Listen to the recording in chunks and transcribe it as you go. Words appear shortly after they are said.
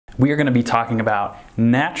we are going to be talking about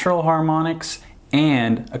natural harmonics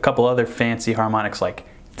and a couple other fancy harmonics like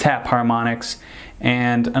tap harmonics,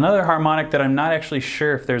 and another harmonic that I'm not actually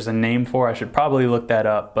sure if there's a name for. I should probably look that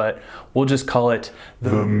up, but we'll just call it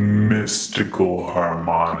the mystical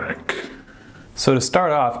harmonic. So to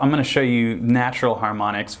start off, I'm going to show you natural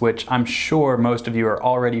harmonics, which I'm sure most of you are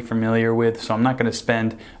already familiar with, so I'm not going to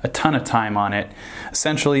spend a ton of time on it.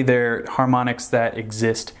 Essentially, they're harmonics that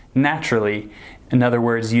exist naturally. In other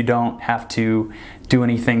words, you don't have to do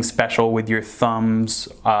anything special with your thumbs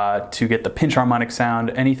to get the pinch harmonic sound,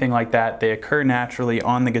 anything like that. They occur naturally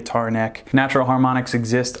on the guitar neck. Natural harmonics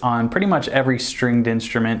exist on pretty much every stringed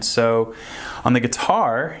instrument. So on the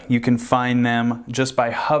guitar, you can find them just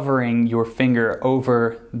by hovering your finger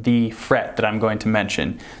over the fret that I'm going to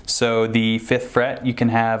mention. So the 5th fret, you can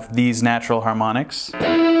have these natural harmonics.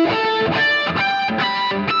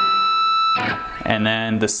 And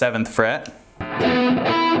then the 7th fret.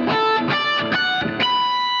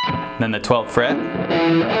 Then the 12th fret.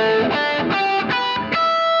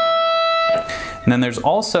 And then there's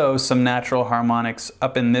also some natural harmonics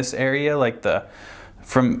up in this area, like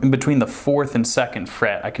from in between the 4th and 2nd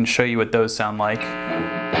fret. I can show you what those sound like.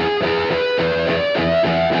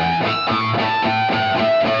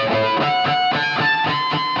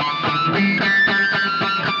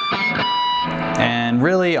 And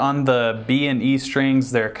really on the B and E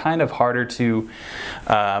strings, they're kind of harder to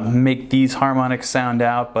make these harmonics sound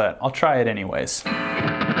out, but I'll try it anyways.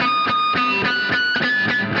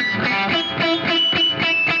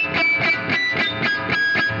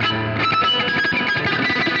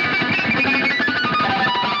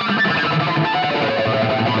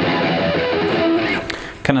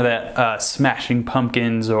 Kind of that Smashing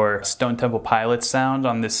Pumpkins or Stone Temple Pilots sound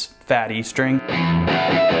on this fat E string.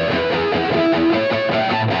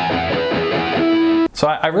 So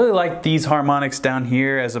I really like these harmonics down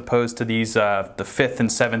here as opposed to these the 5th and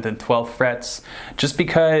 7th and 12th frets, just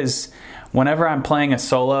because whenever I'm playing a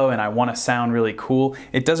solo and I want to sound really cool,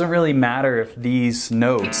 it doesn't really matter if these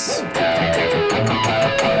notes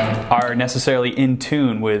are necessarily in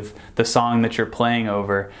tune with the song that you're playing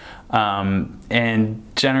over. And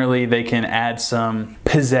generally they can add some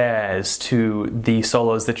pizzazz to the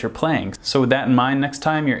solos that you're playing. So with that in mind, next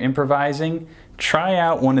time you're improvising, try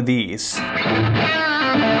out one of these.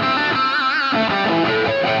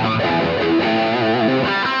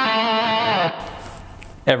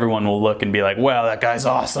 Everyone will look and be like, wow, that guy's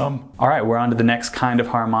awesome. All right, we're on to the next kind of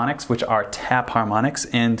harmonics, which are tap harmonics.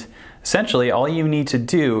 And essentially all you need to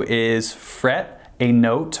do is fret a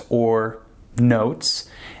note or notes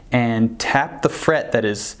and tap the fret that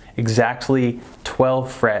is exactly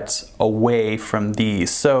 12 frets away from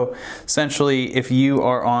these. So essentially, if you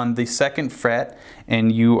are on the 2nd fret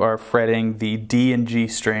and you are fretting the D and G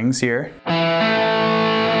strings here,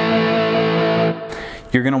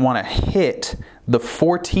 you're going to want to hit the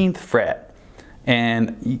 14th fret,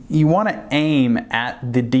 and you want to aim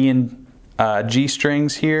at the D and G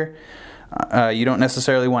strings here. You don't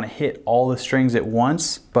necessarily want to hit all the strings at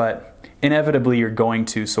once, but inevitably you're going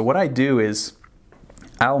to. So what I do is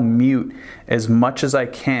I'll mute as much as I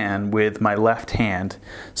can with my left hand,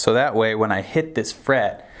 so that way when I hit this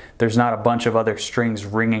fret, there's not a bunch of other strings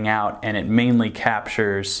ringing out, and it mainly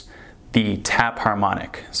captures the tap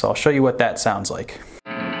harmonic. So I'll show you what that sounds like.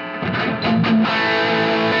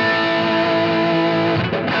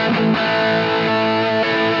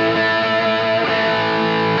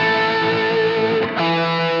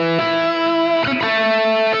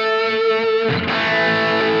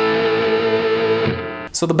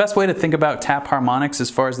 So the best way to think about tap harmonics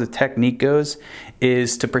as far as the technique goes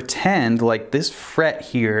is to pretend like this fret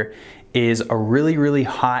here is a really, really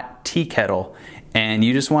hot tea kettle, and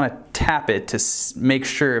you just want to tap it to make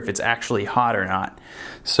sure if it's actually hot or not.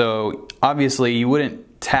 So obviously you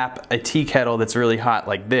wouldn't tap a tea kettle that's really hot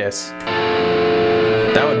like this.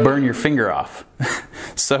 That would burn your finger off.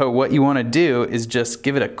 So what you want to do is just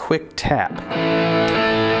give it a quick tap.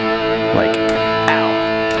 Like, ow.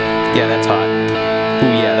 Yeah, that's hot. Ooh,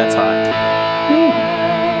 yeah, that's hot.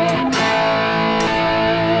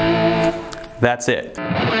 Ooh. That's it.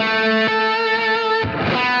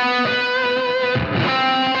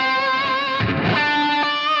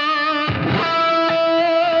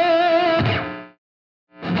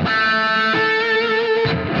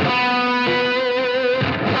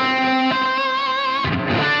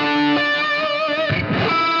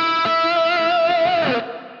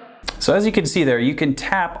 So as you can see there, you can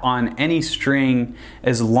tap on any string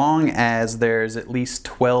as long as there's at least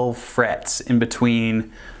 12 frets in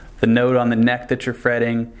between the note on the neck that you're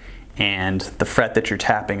fretting and the fret that you're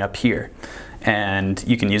tapping up here. And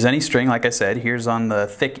you can use any string, like I said. Here's on the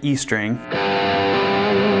thick E string.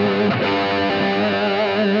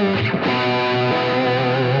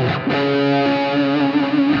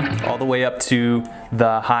 All the way up to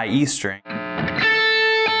the high E string.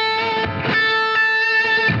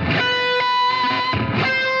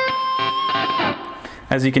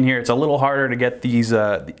 As you can hear, it's a little harder to get these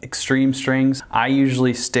extreme strings. I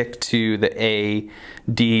usually stick to the A,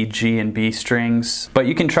 D, G, and B strings, but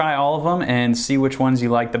you can try all of them and see which ones you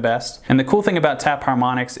like the best. And the cool thing about tap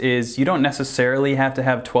harmonics is you don't necessarily have to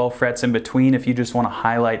have 12 frets in between if you just want to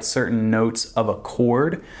highlight certain notes of a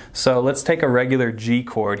chord. So let's take a regular G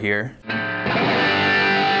chord here.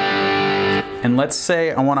 And let's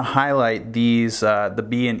say I want to highlight these, the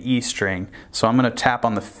B and E string. So I'm going to tap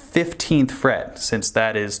on the 15th fret, since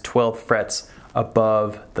that is 12 frets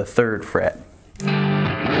above the 3rd fret.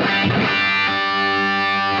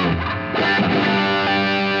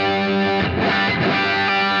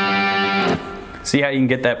 See how you can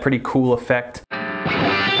get that pretty cool effect?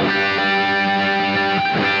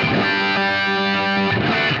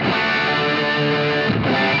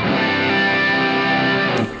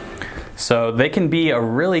 So they can be a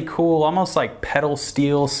really cool, almost like pedal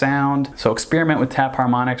steel sound. So experiment with tap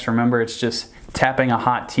harmonics. Remember, it's just tapping a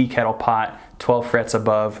hot tea kettle pot 12 frets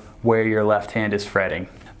above where your left hand is fretting.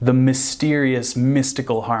 The mysterious,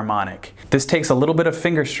 mystical harmonic. This takes a little bit of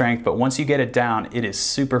finger strength, but once you get it down, it is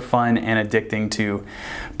super fun and addicting to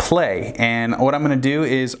play. And what I'm going to do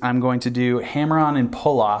is I'm going to do hammer on and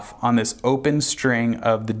pull off on this open string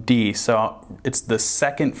of the D. So it's the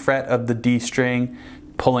 2nd fret of the D string,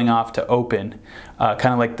 pulling off to open, kind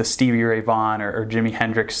of like the Stevie Ray Vaughan or Jimi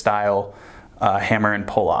Hendrix style hammer and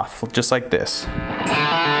pull off, just like this.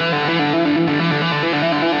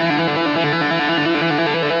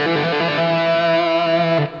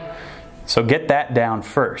 So get that down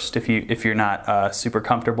first if you're not super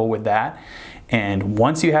comfortable with that. And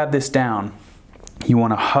once you have this down, you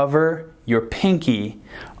want to hover your pinky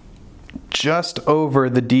just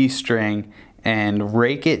over the D string and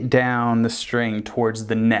rake it down the string towards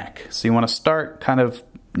the neck. So you want to start kind of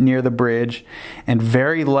near the bridge and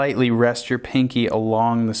very lightly rest your pinky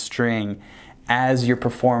along the string as you're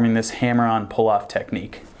performing this hammer-on pull-off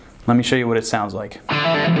technique. Let me show you what it sounds like.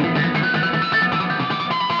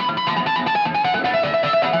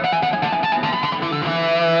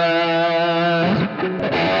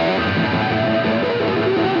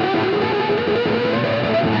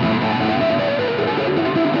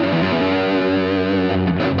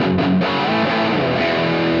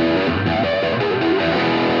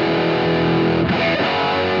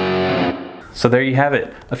 So there you have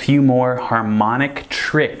it, a few more harmonic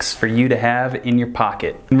tricks for you to have in your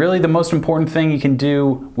pocket. And really the most important thing you can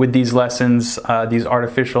do with these lessons, these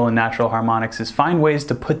artificial and natural harmonics, is find ways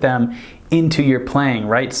to put them into your playing.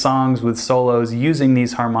 Write songs with solos using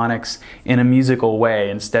these harmonics in a musical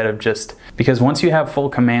way instead of just, because once you have full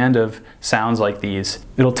command of sounds like these,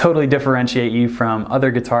 it'll totally differentiate you from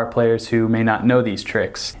other guitar players who may not know these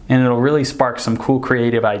tricks. And it'll really spark some cool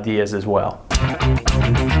creative ideas as well.